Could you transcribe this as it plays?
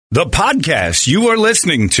The podcast you are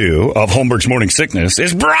listening to of Holmberg's Morning Sickness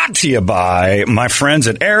is brought to you by my friends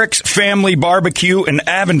at Eric's Family Barbecue in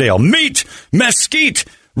Avondale. Meet, mesquite,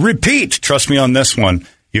 repeat. Trust me on this one.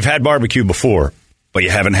 You've had barbecue before, but you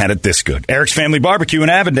haven't had it this good. Eric's Family Barbecue in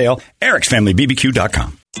Avondale,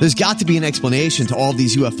 ericsfamilybbq.com. There's got to be an explanation to all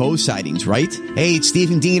these UFO sightings, right? Hey, it's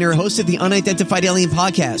Stephen Diener, host of the Unidentified Alien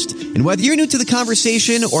Podcast. And whether you're new to the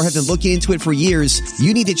conversation or have been looking into it for years,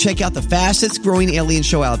 you need to check out the fastest growing alien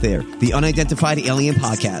show out there, the Unidentified Alien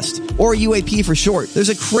Podcast, or UAP for short. There's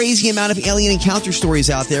a crazy amount of alien encounter stories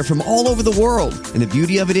out there from all over the world. And the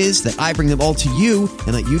beauty of it is that I bring them all to you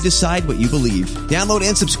and let you decide what you believe. Download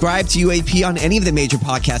and subscribe to UAP on any of the major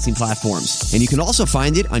podcasting platforms. And you can also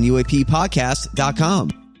find it on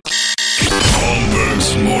UAPpodcast.com.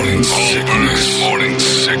 Holmberg's Morning Sickness.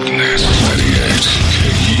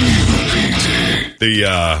 98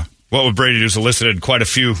 The What Would Brady Do's elicited quite a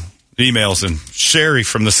few emails, and Sherry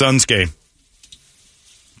from the Suns game.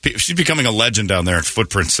 She's becoming a legend down there at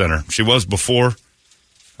Footprint Center. She was before.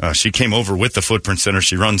 She came over with the Footprint Center.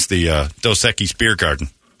 She runs the Dos Equis Beer Garden.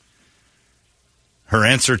 Her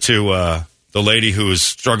answer to the lady who is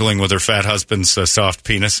struggling with her fat husband's soft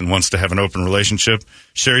penis and wants to have an open relationship.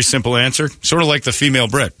 Sherry's simple answer, sort of like the female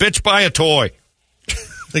Brit. Bitch, buy a toy.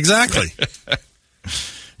 Exactly.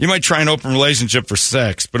 You might try an open relationship for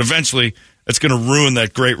sex, but eventually it's going to ruin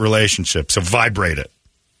that great relationship, so vibrate it.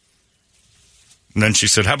 And then she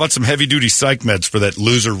said, how about some heavy-duty psych meds for that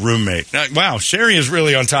loser roommate? Wow, Sherry is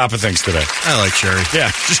really on top of things today. I like Sherry.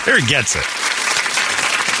 Yeah, Sherry gets it.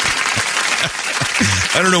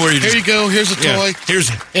 I don't know where you Here you go. Here's a toy.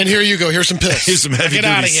 And here you go. Here's some pills. Here's some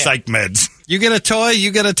heavy-duty psych meds. You get a toy?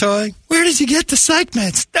 You get a toy? Where does he get the psych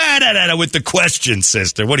meds? With the question,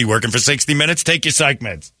 sister. What, are you working for 60 minutes? Take your psych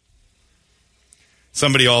meds.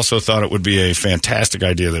 Somebody also thought it would be a fantastic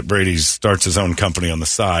idea that Brady starts his own company on the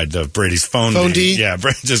side of Brady's Phone D. Yeah,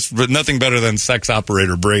 just nothing better than sex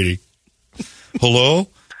operator Brady. Hello?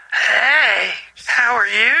 Hey, how are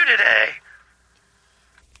you today?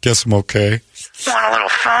 Guess I'm okay. Want a little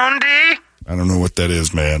phone D? I don't know what that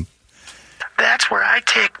is, man. That's where I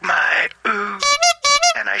take my ooh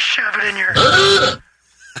and I shove it in your...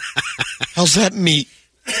 How's that meat?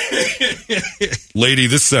 Lady,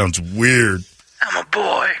 this sounds weird. I'm a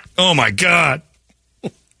boy. Oh, my God.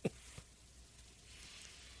 Wouldn't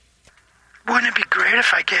it be great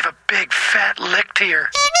if I gave a big fat lick to your...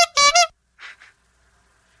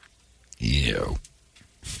 Ew.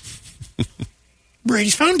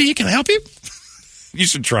 Brady's Phone D, can I help you? You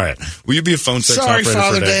should try it. Will you be a phone sex Sorry, operator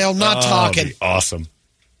Father for a day? Dale, not talking. That'd be awesome.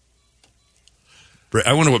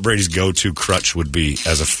 I wonder what Brady's go-to crutch would be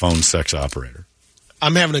as a phone sex operator.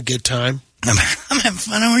 I'm having a good time. I'm having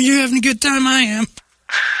fun. Are you having a good time? I am.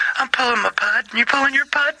 I'm pulling my pud. You pulling your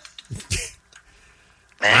pud?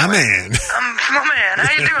 My man. My man. How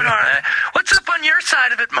you doing, all right? What's up on your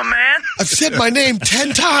side of it, my man? I've said my name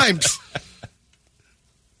 10 times.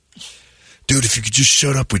 Dude, if you could just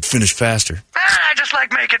shut up, we'd finish faster. I just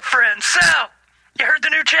like making friends. So, you heard the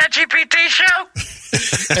new ChatGPT show?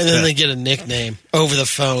 And then they get a nickname over the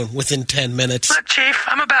phone within 10 minutes. Look, Chief,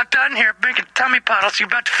 I'm about done here making tummy puddles. You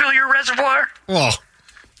about to fill your reservoir? Oh.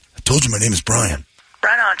 I told you my name is Brian.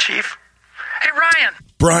 Right on, Chief. Hey, Ryan.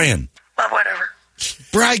 Brian. Well, whatever.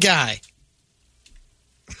 Bry guy.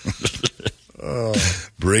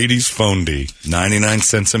 Brady's Phone D, 99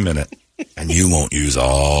 cents a minute. And you won't use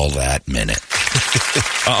all that minute.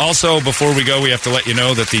 Also, before we go, we have to let you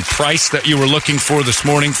know that the price that you were looking for this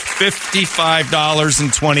morning,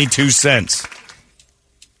 $55.22.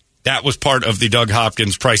 That was part of the Doug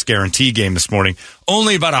Hopkins price guarantee game this morning.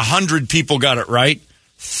 Only about 100 people got it right.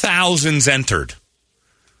 Thousands entered.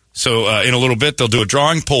 So in a little bit, they'll do a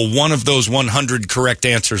drawing, pull one of those 100 correct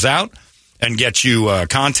answers out, and get you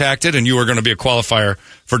contacted, and you are going to be a qualifier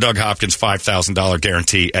for Doug Hopkins' $5,000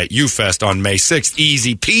 guarantee at UFest on May 6th.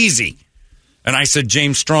 Easy peasy. And I said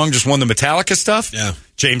James Strong just won the Metallica stuff? Yeah.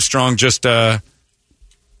 James Strong just emailed,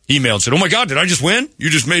 said, oh, my God, did I just win? You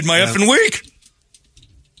just made my effing week.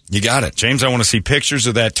 You got it. James, I want to see pictures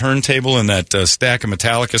of that turntable and that stack of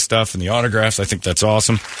Metallica stuff and the autographs. I think that's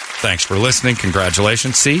awesome. Thanks for listening.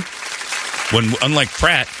 Congratulations. See, unlike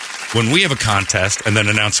Pratt, when we have a contest and then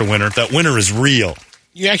announce a winner, that winner is real.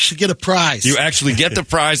 You actually get a prize. You actually get the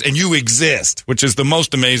prize, and you exist, which is the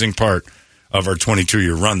most amazing part of our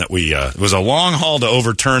 22-year run. That it was a long haul to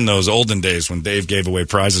overturn those olden days when Dave gave away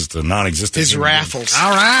prizes to non-existent. His raffles.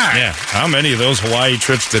 All right. Yeah. How many of those Hawaii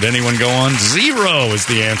trips did anyone go on? 0 is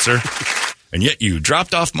the answer. And yet you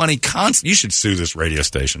dropped off money constantly. You should sue this radio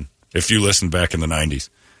station if you listened back in the 90s.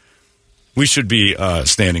 We should be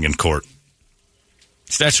standing in court.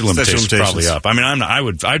 Statute of limitations probably up. I mean,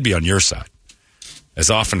 I'd be on your side. As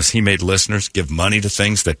often as he made listeners give money to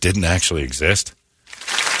things that didn't actually exist.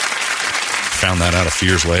 Found that out a few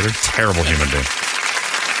years later. Terrible human being.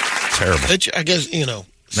 Terrible. I guess, the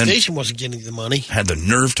station wasn't getting the money. Had the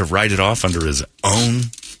nerve to write it off under his own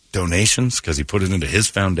donations because he put it into his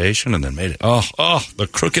foundation and then made it. The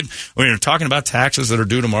crooked. When you're talking about taxes that are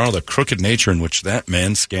due tomorrow, the crooked nature in which that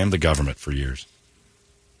man scammed the government for years.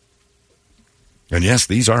 And yes,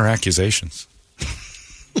 these are accusations.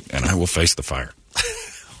 And I will face the fire.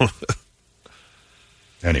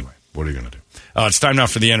 Anyway, what are you going to do? It's time now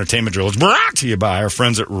for the entertainment drill. It's brought to you by our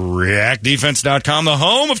friends at reactdefense.com, the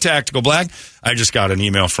home of Tactical Black. I just got an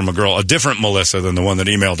email from a girl, a different Melissa than the one that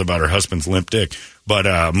emailed about her husband's limp dick.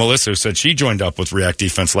 But Melissa said she joined up with React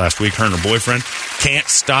Defense last week. Her and her boyfriend can't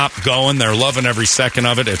stop going. They're loving every second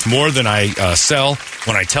of it. It's more than I sell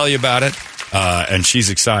when I tell you about it. And she's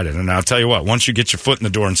excited. And I'll tell you what, once you get your foot in the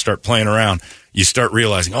door and start playing around, you start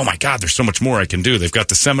realizing, oh, my God, there's so much more I can do. They've got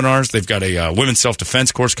the seminars. They've got a women's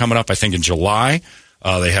self-defense course coming up, I think, in July.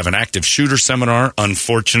 They have an active shooter seminar.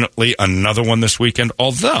 Unfortunately, another one this weekend,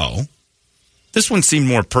 although this one seemed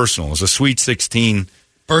more personal. It was a Sweet 16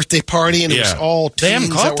 birthday party, and it was all teens they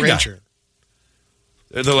haven't caught that were injured.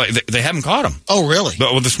 They haven't caught him. Oh, really?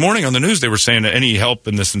 But this morning on the news, they were saying that any help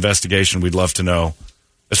in this investigation, we'd love to know.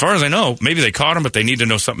 As far as I know, maybe they caught him, but they need to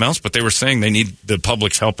know something else. But they were saying they need the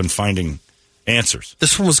public's help in finding answers.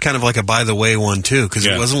 This one was kind of like a by the way one, too, because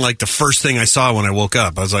it wasn't like the first thing I saw when I woke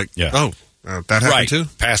up. I was like, that happened too?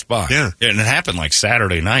 Passed by. Yeah. And it happened like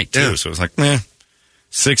Saturday night, too. Yeah. So it was like,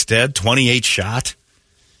 6 dead, 28 shot.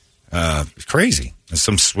 It's crazy. There's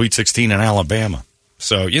some Sweet 16 in Alabama.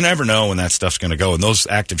 So you never know when that stuff's going to go. And those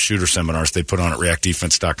active shooter seminars they put on at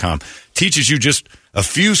reactdefense.com teaches you just a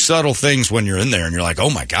few subtle things when you're in there and you're like, oh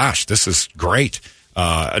my gosh, this is great.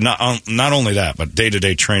 Not only that, but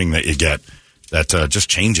day-to-day training that you get that just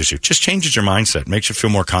changes you. Just changes your mindset, makes you feel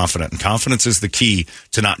more confident. And confidence is the key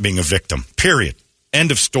to not being a victim, period. End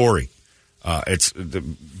of story. The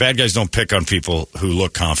bad guys don't pick on people who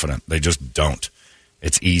look confident. They just don't.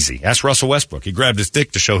 It's easy. Ask Russell Westbrook. He grabbed his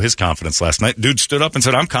dick to show his confidence last night. Dude stood up and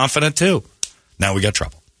said, I'm confident too. Now we got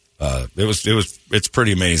trouble. It's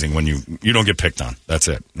pretty amazing when you don't get picked on. That's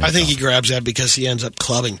it. I think he grabs that because he ends up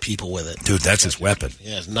clubbing people with it. Dude, that's his weapon.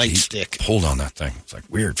 Yeah, his nightstick. Pulled on that thing. It's like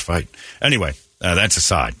weird fight. Anyway, that's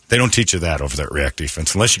aside. They don't teach you that over there at React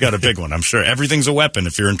Defense unless you got a big one. I'm sure everything's a weapon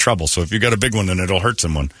if you're in trouble. So if you got a big one and it'll hurt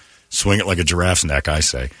someone, swing it like a giraffe's neck, I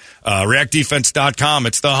say. ReactDefense.com.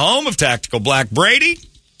 It's the home of Tactical Black. Brady,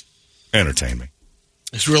 entertain me.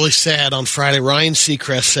 It's really sad. On Friday, Ryan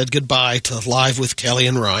Seacrest said goodbye to Live with Kelly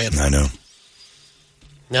and Ryan. I know.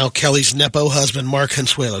 Now Kelly's Nepo husband, Mark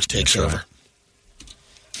Consuelos, takes over.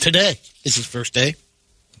 Today is his first day.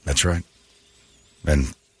 That's right.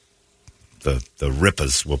 And the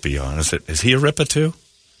Rippas will be on. Is he a Rippa too?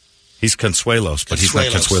 He's Consuelos, but he's not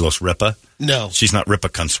Consuelos Rippa. No. She's not Rippa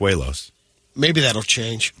Consuelos. Maybe that'll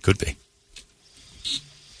change. Could be.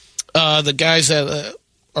 The guys that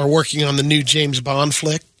are working on the new James Bond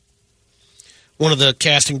flick, one of the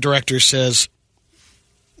casting directors says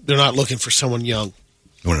they're not looking for someone young.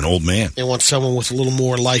 They want an old man. They want someone with a little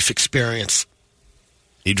more life experience.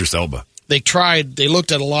 Idris Elba. They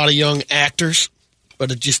looked at a lot of young actors,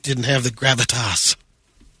 but it just didn't have the gravitas.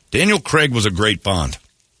 Daniel Craig was a great Bond.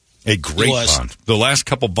 A great Bond. The last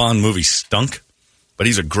couple Bond movies stunk, but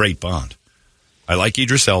he's a great Bond. I like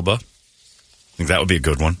Idris Elba. I think that would be a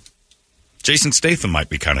good one. Jason Statham might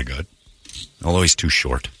be kind of good, although he's too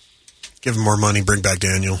short. Give him more money, bring back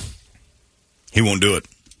Daniel. He won't do it.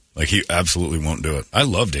 Like, he absolutely won't do it. I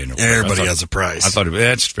love Daniel Craig. Everybody has a price. I thought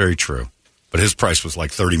that's very true. But his price was like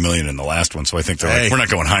 $30 million in the last one, so I think they're like, we're not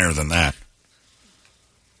going higher than that.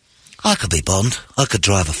 I could be Bond. I could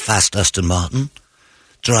drive a fast Aston Martin,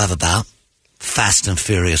 drive about. Fast and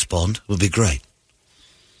Furious Bond would be great.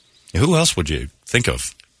 Who else would you think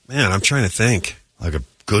of? Man, I'm trying to think. Like a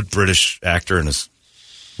good British actor in his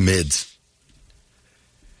mids.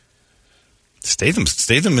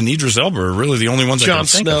 Statham and Idris Elba are really the only ones I can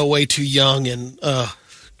think of. Jon Snow, way too young, and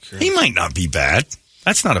he might not be bad.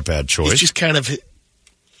 That's not a bad choice. He's just kind of.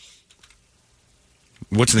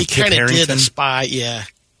 What's the Kit Harington? He kind of did a spy, yeah.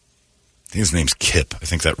 I think his name's Kip. I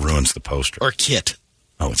think that ruins the poster. Or Kit.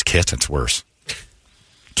 Oh, it's Kit. It's worse.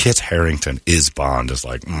 Kit Harington is Bond. Is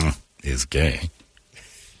like is gay.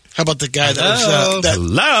 How about the guy that was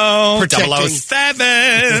Hello,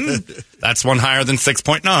 007. That's one higher than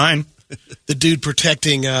 6.9. The dude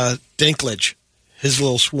protecting Dinklage, his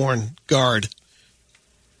little sworn guard.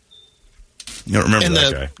 You don't remember in that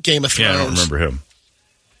the guy? Game of Thrones. Yeah, I don't remember him.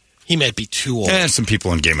 He might be too old. And some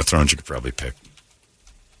people in Game of Thrones you could probably pick.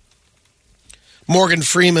 Morgan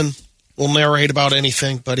Freeman will narrate about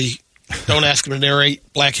anything, but don't ask him to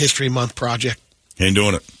narrate Black History Month project. He ain't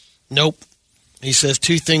doing it. Nope. He says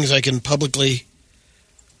two things I can publicly...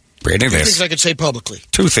 Brady, two things I can say publicly.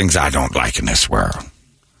 Two things I don't like in this world.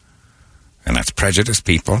 And that's prejudiced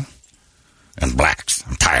people and blacks.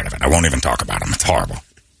 I'm tired of it. I won't even talk about them. It's horrible.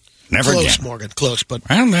 Never close, again. Morgan, close. But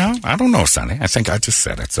Well, no, I don't know, Sonny. I think I just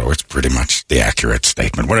said it, so it's pretty much the accurate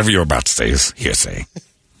statement. Whatever you're about to say is hearsay.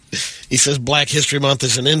 He says Black History Month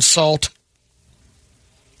is an insult.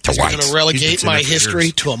 To He's whites. going to relegate my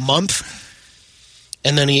history to a month.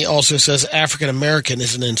 And then he also says African American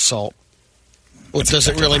is an insult. What does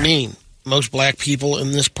it really mean? Most black people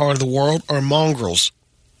in this part of the world are mongrels.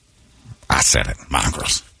 I said it.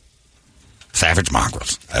 Mongrels. Savage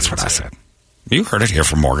mongrels. That's what I said. You heard it here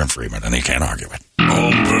from Morgan Freeman, and he can't argue it.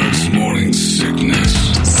 Holmberg's Morning Sickness.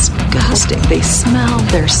 Disgusting. They smell.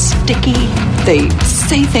 They're sticky. They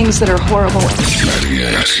say things that are horrible.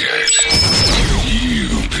 98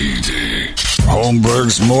 UPD.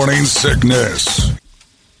 Holmberg's Morning Sickness.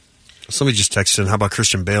 Somebody just texted in, how about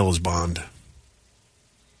Christian Bale as Bond?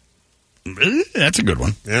 That's a good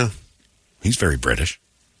one. Yeah. He's very British.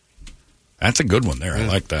 That's a good one there. I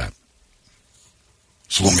like that.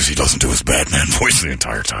 As long as he doesn't do his Batman voice the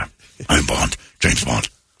entire time. I'm Bond. James Bond.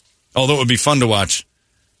 Although it would be fun to watch.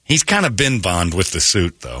 He's kind of been Bond with the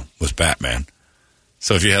suit, though, with Batman.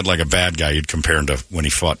 So if you had like a bad guy, you'd compare him to when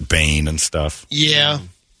he fought Bane and stuff. Yeah.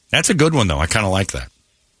 That's a good one, though. I kind of like that.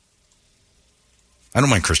 I don't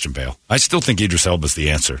mind Christian Bale. I still think Idris Elba's the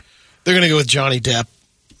answer. They're going to go with Johnny Depp.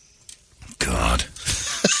 God.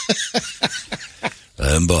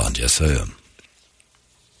 I am Bond. Yes, I am.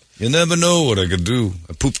 You never know what I could do.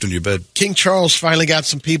 I pooped in your bed. King Charles finally got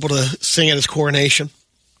some people to sing at his coronation.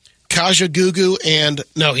 Kaja Gugu and...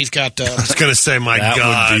 No, he's got... I was going to say, my that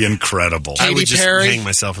God. That would be incredible. Katy I would just Perry. hang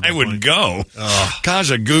myself at the I would point. go.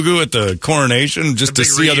 Kaja Gugu at the coronation just to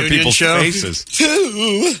see other people's show. faces.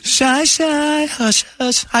 Shy, shy, hush,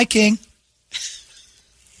 hush. Hi, King.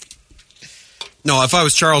 No, if I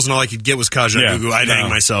was Charles and all I could get was Kaja Gugu, I'd hang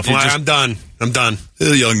myself. I'm done. I'm done.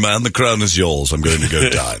 Hey, young man, the crown is yours. I'm going to go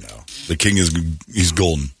die now. The king he's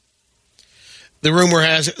golden. The rumor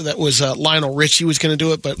has it that was Lionel Richie was going to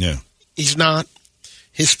do it, but he's not.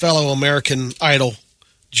 His fellow American Idol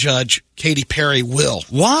judge, Katy Perry, will.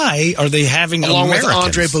 Why are they having along Americans? with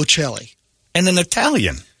Andre Bocelli and an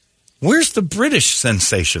Italian? Where's the British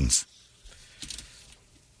sensations?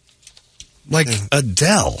 Like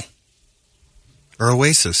Adele or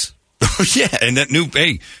Oasis? Oh yeah, and that new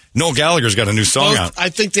Noel Gallagher's got a new song out. I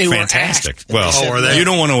think they fantastic. were fantastic. Well, are they? You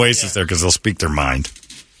don't want Oasis there because they'll speak their mind.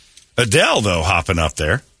 Adele though, hopping up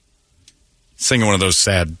there, singing one of those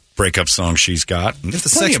sad breakup songs she's got. If the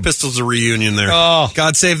Sex Pistols a reunion there. Oh.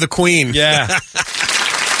 God Save the Queen. Yeah.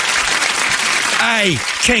 Hey,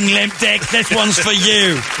 King Limp Dick, this one's for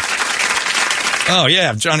you. Oh,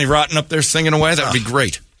 yeah, Johnny Rotten up there singing away, that would be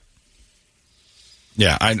great.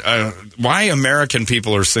 Yeah, why American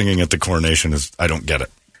people are singing at the coronation is, I don't get it.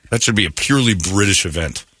 That should be a purely British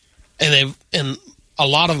event. And a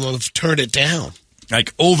lot of them have turned it down.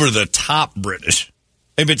 Like over the top British.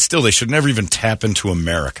 But still, they should never even tap into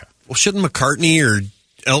America. Well, shouldn't McCartney or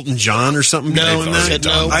Elton John or something? No,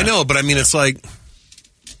 no. I know, but I mean, it's like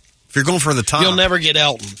if you're going for the top, you'll never get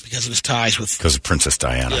Elton because of his ties with Princess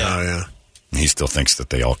Diana. Yeah. Oh yeah, he still thinks that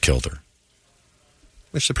they all killed her.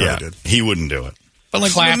 Which they probably did. He wouldn't do it. But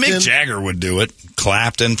like Clapton. Mick Jagger would do it.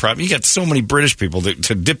 Clapton, probably. You got so many British people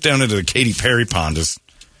to dip down into the Katy Perry pond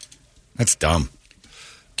that's dumb.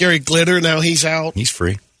 Gary Glitter, now he's out. He's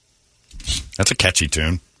free. That's a catchy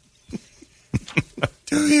tune.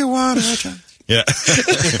 Do you want to? Yeah.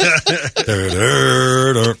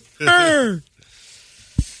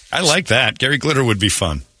 I like that. Gary Glitter would be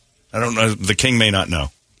fun. I don't know. The King may not know.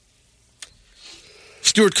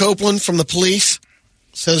 Stuart Copeland from the Police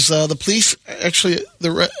says the police, actually,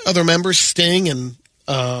 the other members, Sting and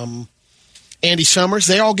Andy Summers,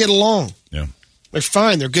 they all get along. Yeah. They're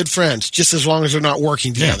fine. They're good friends, just as long as they're not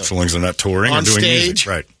working together. Yeah, as long as they're not touring on or doing stage. music.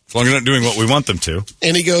 Right. As long as they're not doing what we want them to.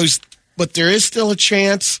 And he goes, but there is still a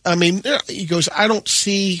chance. I mean, he goes, I don't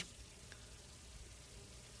see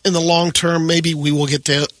in the long term, maybe we will get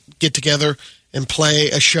together and play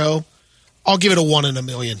a show. I'll give it a 1 in a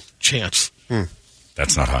million chance.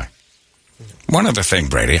 That's not high. One other thing,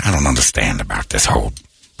 Brady, I don't understand about this whole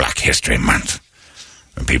Black History Month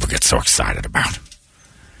when people get so excited about.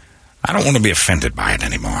 I don't want to be offended by it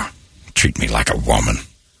anymore. Treat me like a woman.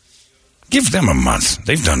 Give them a month.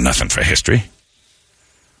 They've done nothing for history.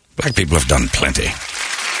 Black people have done plenty.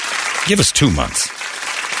 Give us 2 months.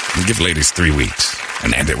 And give ladies 3 weeks.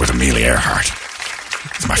 And end it with Amelia Earhart.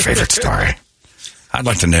 It's my favorite story. I'd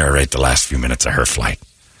like to narrate the last few minutes of her flight,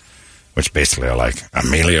 which basically are like,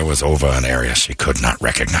 Amelia was over an area she could not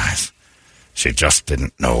recognize. She just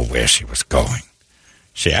didn't know where she was going.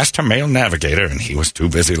 She asked her male navigator, and he was too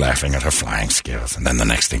busy laughing at her flying skills. And then the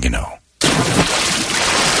next thing you know,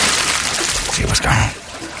 she was gone.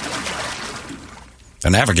 The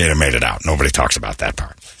navigator made it out. Nobody talks about that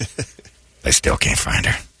part. They still can't find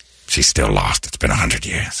her. She's still lost. It's been 100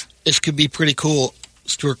 years. This could be pretty cool.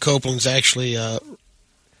 Stuart Copeland's actually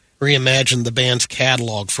reimagined the band's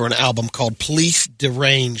catalog for an album called Police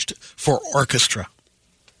Deranged for Orchestra.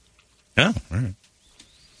 Oh, all right.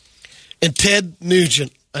 And Ted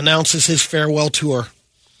Nugent announces his farewell tour.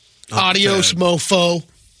 Adios, mofo.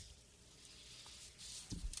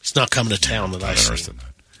 It's not coming to town that I see.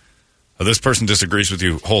 This person disagrees with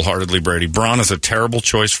you wholeheartedly, Brady. Braun is a terrible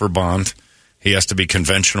choice for Bond. He has to be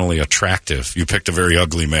conventionally attractive. You picked a very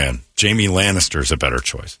ugly man. Jamie Lannister's a better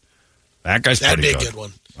choice. That guy's pretty good. That'd be a good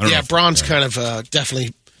one. Yeah, Braun's kind of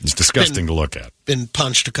definitely... He's disgusting to look at. Been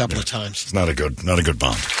punched a couple of times. It's not a good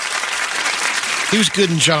Bond. He was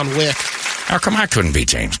good in John Wick. How come I couldn't be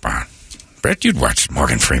James Bond? Brett, you'd watch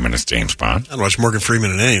Morgan Freeman as James Bond. I'd watch Morgan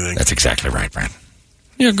Freeman in anything. That's exactly right, Brett.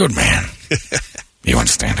 You're a good man. You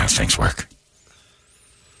understand how things work.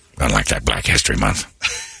 Unlike that Black History Month.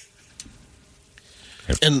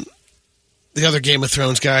 And the other Game of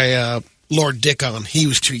Thrones guy, Lord Dickon, he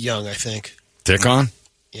was too young, I think. Dickon?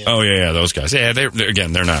 Yeah. Oh, yeah, those guys. Yeah,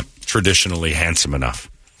 they're not traditionally handsome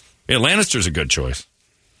enough. Yeah, Lannister's a good choice.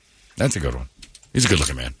 That's a good one. He's a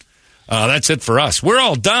good-looking man. That's it for us. We're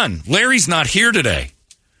all done. Larry's not here today.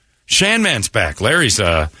 Shanman's back. Larry's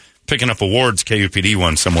picking up awards, KUPD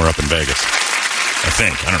won somewhere up in Vegas. I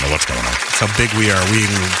think. I don't know what's going on. That's how big we are. We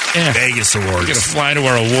in Vegas awards. We're going to fly to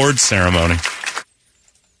our awards ceremony.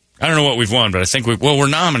 I don't know what we've won, but I think we're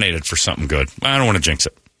nominated for something good. I don't want to jinx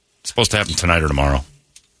it. It's supposed to happen tonight or tomorrow.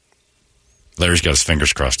 Larry's got his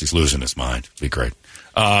fingers crossed. He's losing his mind. Be great.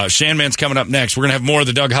 Shanman's coming up next. We're going to have more of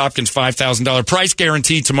the Doug Hopkins $5,000 price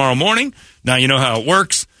guarantee tomorrow morning. Now, you know how it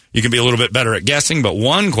works. You can be a little bit better at guessing, but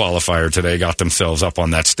one qualifier today got themselves up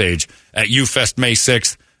on that stage at UFest May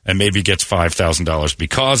 6th and maybe gets $5,000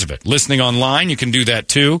 because of it. Listening online, you can do that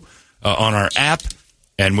too on our app,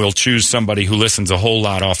 and we'll choose somebody who listens a whole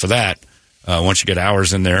lot off of that. Once you get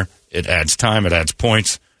hours in there, it adds time, it adds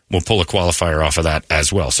points. We'll pull a qualifier off of that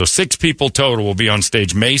as well. So 6 people total will be on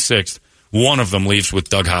stage May 6th. One of them leaves with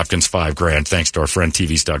Doug Hopkins $5,000, thanks to our friend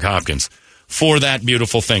TV's Doug Hopkins, for that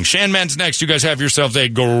beautiful thing. Shanman's next. You guys have yourselves a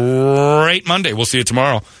great Monday. We'll see you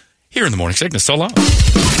tomorrow here in the Morning Sickness. So long.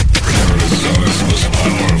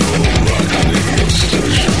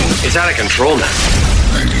 It's out of control now.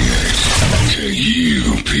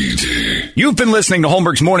 KUPD. You've been listening to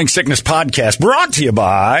Holmberg's Morning Sickness Podcast, brought to you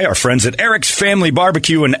by our friends at Eric's Family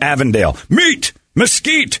Barbecue in Avondale. Meet,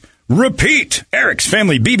 mesquite, repeat.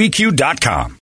 Eric'sFamilyBBQ.com.